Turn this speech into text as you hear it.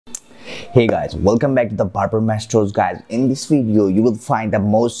Hey guys, welcome back to the Barber Maestros. Guys, in this video you will find the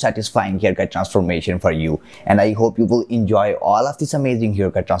most satisfying haircut transformation for you, and I hope you will enjoy all of this amazing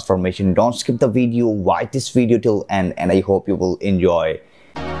haircut transformation. Don't skip the video, watch this video till end, and I hope you will enjoy.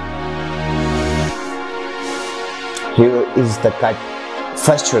 Here is the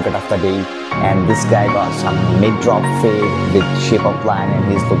first haircut of the day, and this guy got some mid-drop fade with shape of line,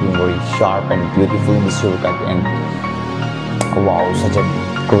 and he's looking very sharp and beautiful in this haircut. And wow, such a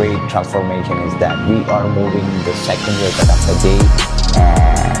great transformation is that. We are moving the second haircut of the day,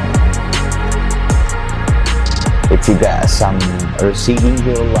 and if you got some receding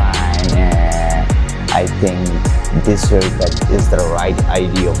hairline, I think this haircut is the right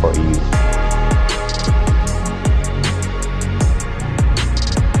idea for you.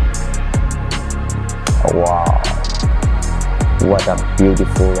 Wow, what a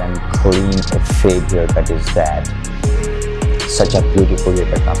beautiful and clean fade haircut is that. Such a beautiful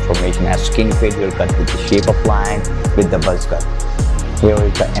haircut transformation, a skin fade haircut with the shape of line with the buzz cut. Here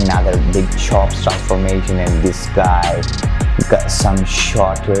is another big chops transformation, and this guy got some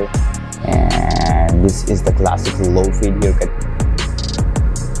shorter, and this is the classic low fade haircut.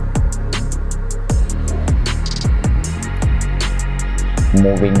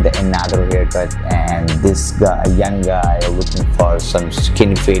 Moving another haircut, and this guy, young guy, looking for some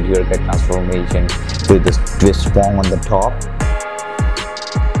skin fade haircut transformation with this twist bong on the top.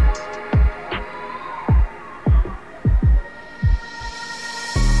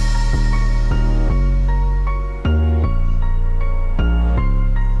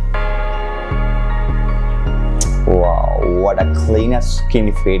 Wow, what a cleanest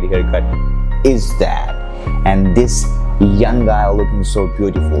skin fade haircut is that. And this young guy looking so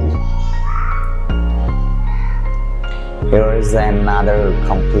beautiful. Here is another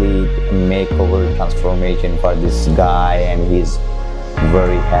complete makeover transformation for this guy, and he's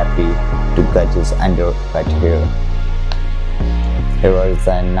very happy to cut his undercut here. Here is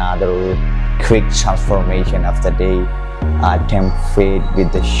another quick transformation of the day, a temp fade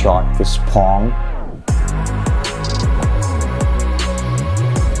with the short twist pong.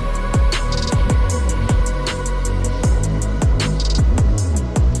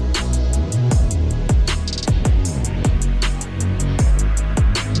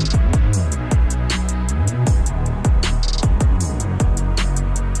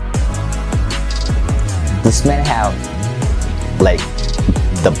 This man have like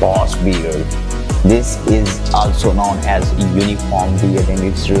the boss beard. This is also known as a uniform beard, and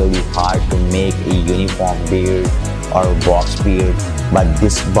it's really hard to make a uniform beard or box beard, but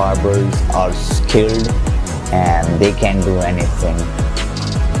these barbers are skilled and they can do anything.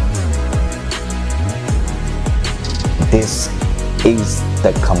 This is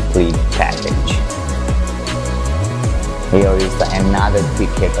the complete package. Here is another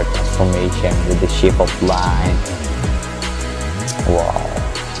quick haircut transformation with the shape of line. Wow,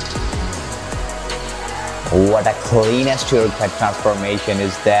 what a cleanest haircut transformation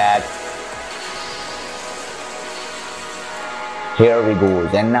is that. Here we go,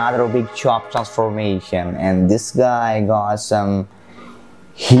 another big chop transformation, and this guy got some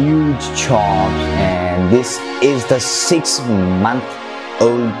huge chops, and this is the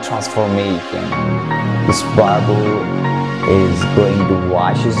 6-month-old transformation. This barber is going to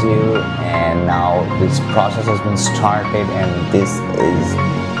wash his hair, and now this process has been started, and this is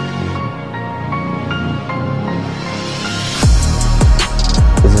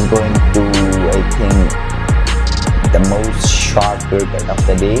going to, I think, the most sharp haircut of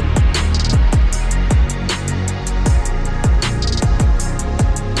the day.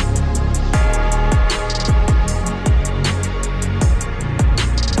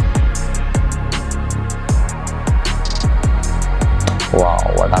 Wow,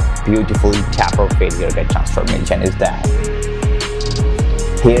 what a beautiful tapper fade haircut transformation is that.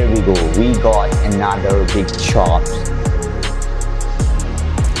 Here we go, we got another big chops,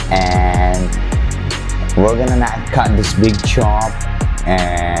 and we're gonna not cut this big chop,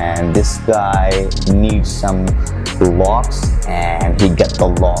 and this guy needs some locks, and he got the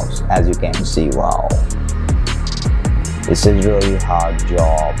locks, as you can see. Wow, this is really hard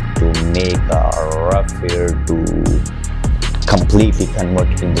job to make a rough hair to completely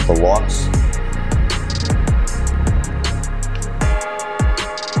convert into the locks.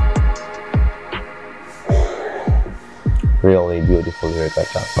 Really beautiful haircut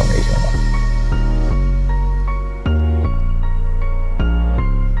transformation.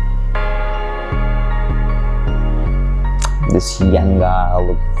 This young guy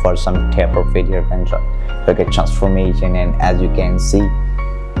looking for some taper fade haircut transformation, and as you can see,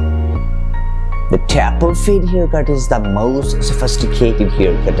 The taper fade haircut is the most sophisticated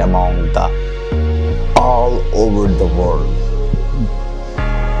haircut among the all over the world.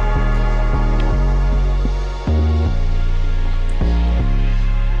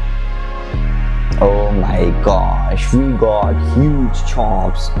 Oh my gosh, we got huge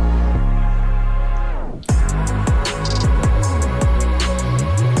chops.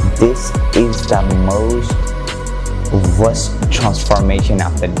 This is the most worst transformation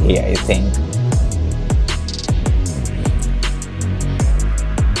of the day, I think.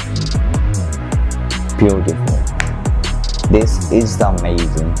 Beautiful. This is the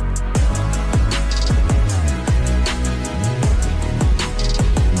amazing.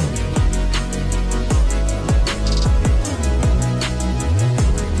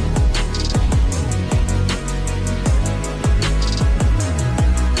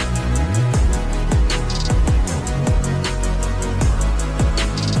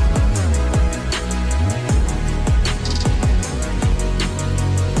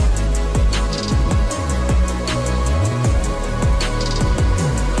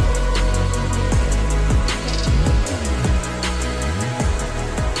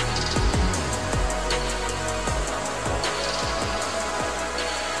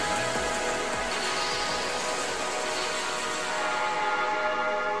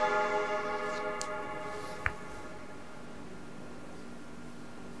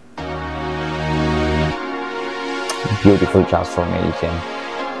 Beautiful transformation.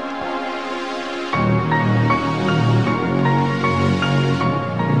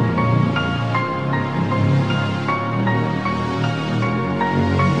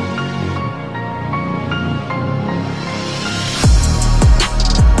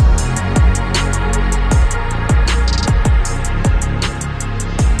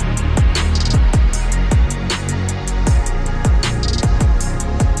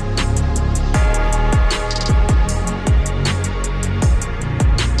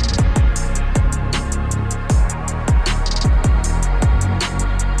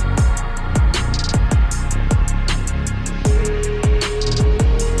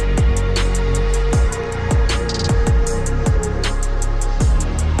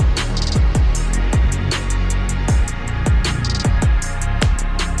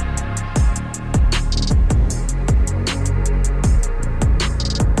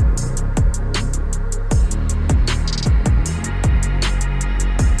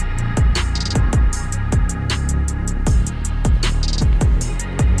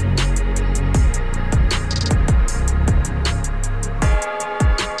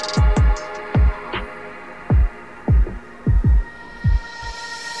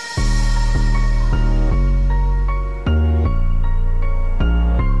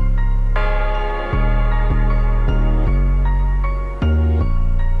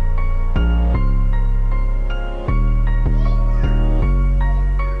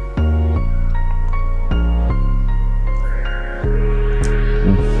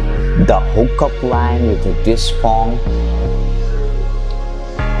 The hookup line with this song.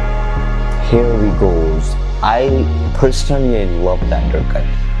 Here we goes. I personally love the undercut,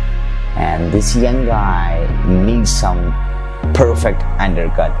 and this young guy needs some perfect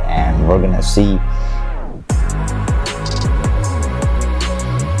undercut, and we're gonna see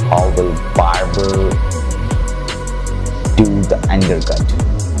how will Barber do the undercut.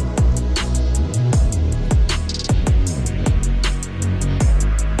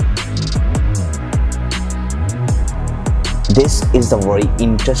 This is the very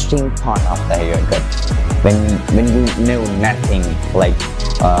interesting part of the haircut. When you know nothing, like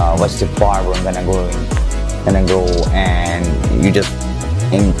what's the barber gonna go, and you just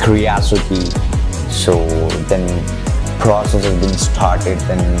in curiosity. So then process has been started.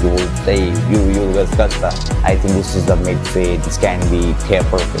 Then you will say you will discuss the. I think this is the mid fade. This can be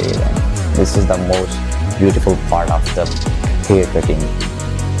taper fade, and this is the most beautiful part of the haircutting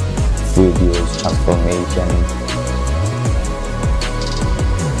videos transformation.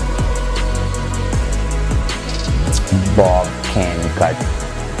 Bob can cut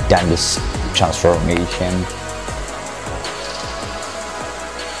done this transformation.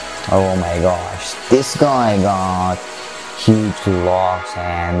 Oh my gosh, this guy got huge locks,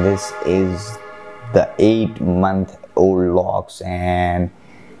 and this is the 8-month-old locks, and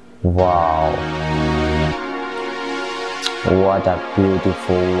wow, what a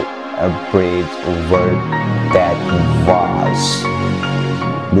beautiful braids work that was.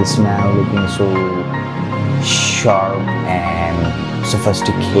 This man looking so sharp and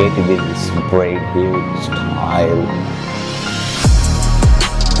sophisticated with this braid hair style.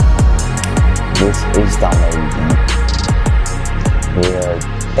 This is the amazing hair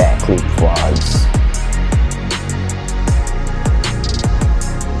the clip was.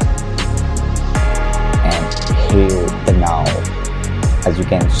 And here the now, as you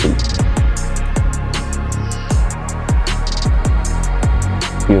can see,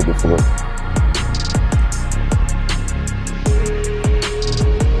 beautiful.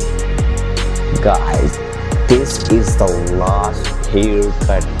 Guys, this is the last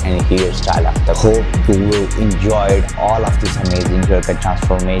haircut and hairstyle of the hope you will enjoyed all of this amazing haircut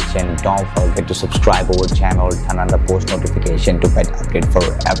transformation. Don't forget to subscribe our channel, turn on the post notification to get update for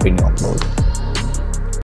every new upload.